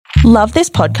Love this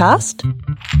podcast?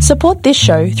 Support this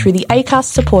show through the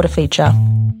Acast supporter feature.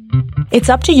 It's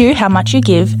up to you how much you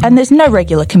give, and there's no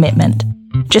regular commitment.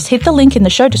 Just hit the link in the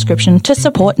show description to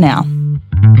support now.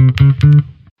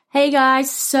 Hey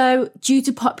guys, so due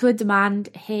to popular demand,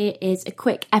 here is a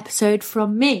quick episode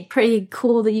from me. Pretty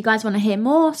cool that you guys want to hear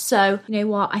more. So, you know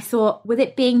what, I thought with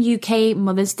it being UK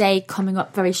Mother's Day coming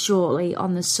up very shortly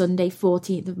on the Sunday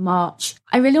 14th of March,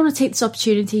 I really want to take this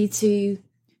opportunity to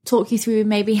talk you through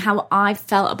maybe how I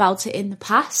felt about it in the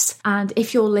past. And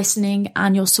if you're listening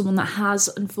and you're someone that has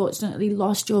unfortunately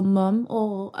lost your mum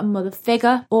or a mother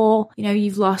figure, or, you know,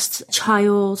 you've lost a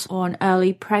child or an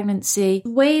early pregnancy,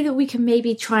 the way that we can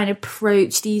maybe try and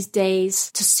approach these days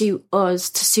to suit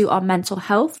us, to suit our mental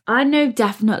health. I know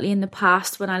definitely in the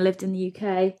past when I lived in the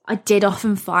UK, I did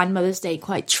often find Mother's Day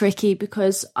quite tricky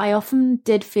because I often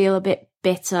did feel a bit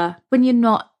bitter when you're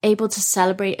not able to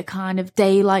celebrate a kind of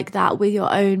day like that with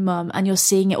your own mum and you're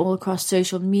seeing it all across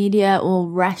social media or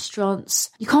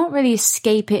restaurants. You can't really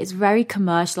escape it. It's a very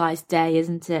commercialized day,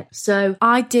 isn't it? So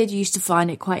I did used to find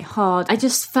it quite hard. I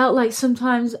just felt like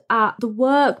sometimes at the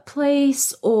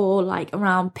workplace or like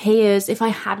around peers, if I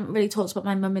hadn't really talked about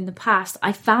my mum in the past,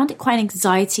 I found it quite an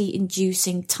anxiety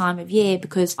inducing time of year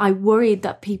because I worried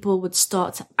that people would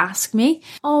start to ask me,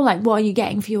 oh, like, what are you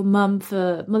getting for your mum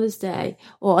for Mother's Day?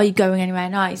 Or are you going anywhere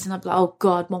nice? And I'd be like, oh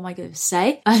God, what am I going to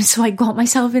say? So I got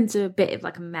myself into a bit of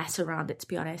like a mess around it, to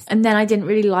be honest. And then I didn't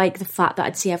really like the fact that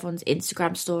I'd see everyone's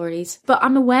Instagram stories. But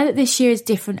I'm aware that this year is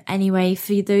different anyway.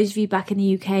 For those of you back in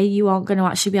the UK, you aren't going to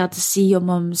actually be able to see your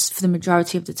mums for the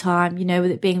majority of the time. You know,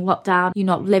 with it being locked down, you're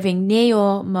not living near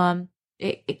your mum.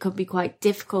 It could be quite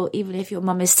difficult even if your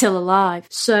mum is still alive.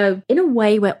 So in a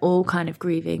way, we're all kind of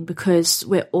grieving because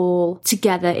we're all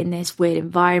together in this weird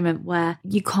environment where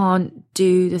you can't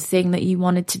do the thing that you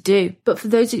wanted to do. But for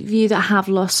those of you that have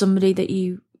lost somebody that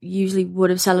you usually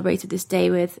would have celebrated this day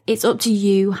with, it's up to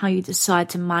you how you decide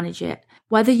to manage it.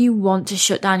 Whether you want to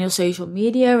shut down your social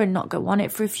media and not go on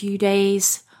it for a few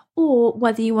days, or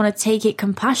whether you want to take it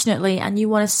compassionately and you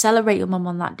want to celebrate your mum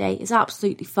on that day is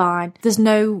absolutely fine. There's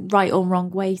no right or wrong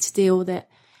way to deal with it.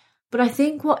 But I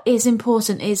think what is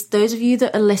important is those of you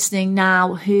that are listening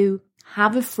now who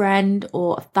have a friend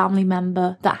or a family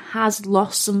member that has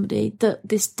lost somebody that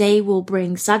this day will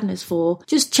bring sadness for,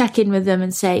 just check in with them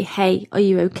and say, hey, are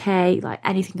you okay? Like,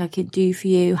 anything I can do for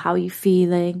you? How are you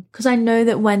feeling? Because I know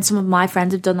that when some of my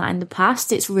friends have done that in the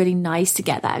past, it's really nice to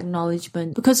get that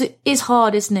acknowledgement because it is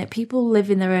hard, isn't it? People live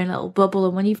in their own little bubble,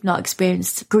 and when you've not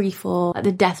experienced grief or like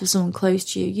the death of someone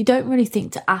close to you, you don't really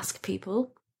think to ask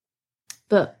people.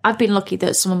 But I've been lucky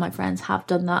that some of my friends have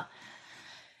done that.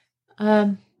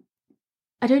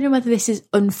 I don't know whether this is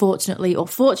unfortunately or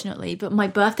fortunately, but my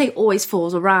birthday always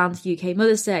falls around UK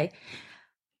Mother's Day.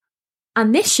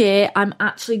 And this year, I'm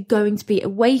actually going to be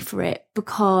away for it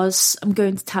because I'm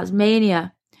going to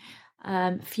Tasmania.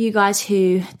 For you guys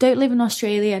who don't live in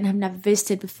Australia and have never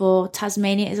visited before,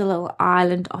 Tasmania is a little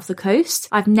island off the coast.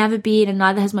 I've never been, and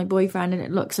neither has my boyfriend, and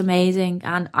it looks amazing.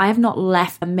 And I have not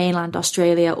left mainland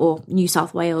Australia or New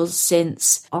South Wales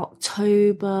since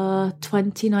October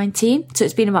 2019. So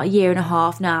it's been about a year and a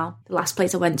half now. The last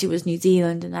place I went to was New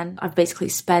Zealand, and then I've basically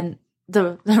spent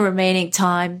the remaining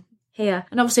time here.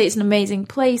 And obviously it's an amazing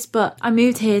place, but I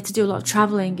moved here to do a lot of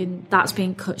travelling and that's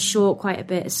been cut short quite a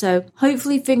bit. So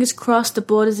hopefully, fingers crossed, the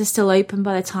borders are still open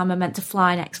by the time I'm meant to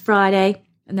fly next Friday.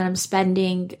 And then I'm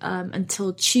spending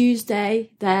until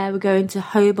Tuesday there. We're going to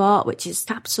Hobart, which is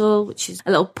capital, which is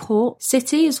a little port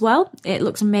city as well. It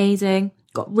looks amazing.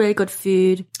 Got really good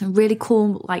food and really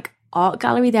cool like art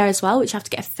gallery there as well, which I have to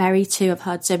get a ferry to. I've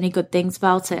heard so many good things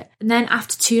about it. And then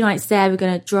after 2 nights there, we're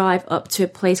going to drive up to a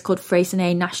place called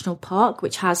Freycinet National Park,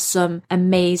 which has some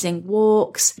amazing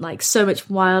walks, like so much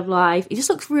wildlife. It just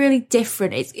looks really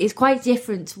different. It's quite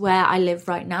different to where I live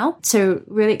right now. So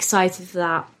really excited for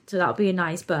that. So that'll be a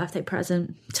nice birthday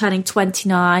present. Turning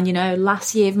 29, you know,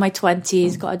 last year of my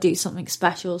 20s, got to do something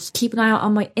special. So keep an eye out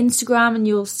on my Instagram and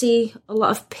you'll see a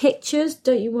lot of pictures.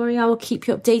 Don't you worry, I will keep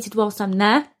you updated whilst I'm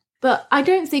there. But I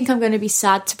don't think I'm going to be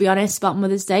sad, to be honest, about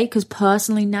Mother's Day, because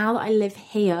personally, now that I live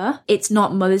here, it's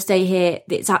not Mother's Day here.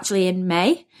 It's actually in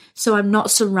May. So I'm not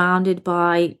surrounded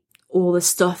by all the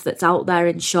stuff that's out there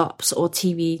in shops or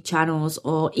TV channels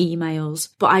or emails.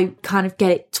 But I kind of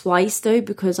get it twice, though,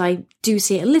 because I do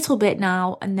see it a little bit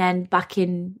now. And then back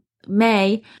in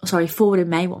forward in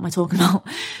May, what am I talking about?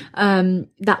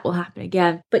 That will happen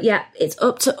again. But yeah, it's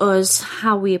up to us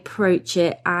how we approach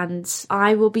it, and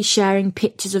I will be sharing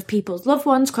pictures of people's loved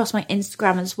ones across my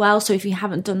Instagram as well. So if you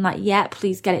haven't done that yet,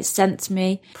 please get it sent to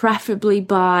me, preferably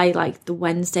by like the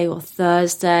Wednesday or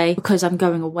Thursday, because I'm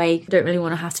going away. I don't really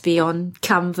want to have to be on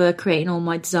Canva creating all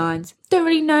my designs. Don't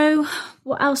really know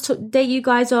what else to update you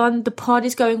guys on. The pod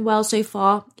is going well so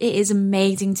far. It is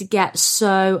amazing to get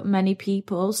so many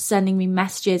people sending me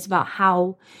messages about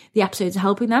how the episodes are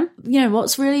helping them. You know,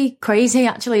 what's really crazy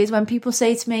actually is when people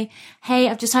say to me, hey,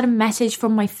 I've just had a message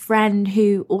from my friend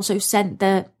who also sent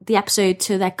the episode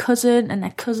to their cousin, and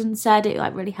their cousin said it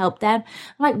like really helped them.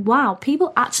 I'm like, wow,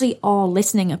 people actually are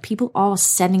listening and people are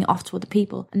sending it off to other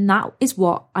people. And that is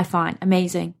what I find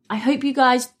amazing. I hope you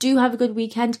guys do have a good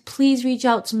weekend. Please reach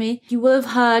out to me. You will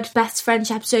have heard Beth's French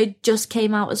episode just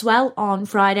came out as well on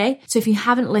Friday. So if you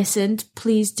haven't listened,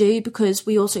 please do, because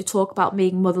we also talk about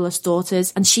being motherless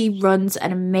daughters, and she runs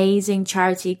an amazing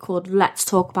charity called Let's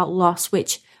Talk About Loss,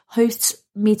 which hosts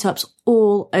meetups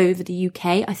all over the UK.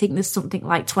 I think there's something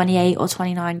like 28 or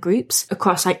 29 groups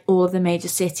across like all of the major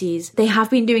cities. They have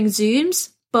been doing Zooms,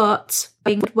 but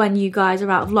when you guys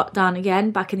are out of lockdown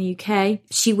again back in the UK,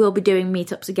 she will be doing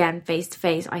meetups again face to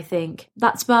face, I think.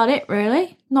 That's about it,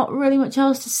 really. Not really much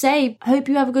else to say. I hope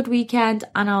you have a good weekend,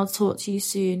 and I'll talk to you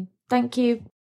soon. Thank you.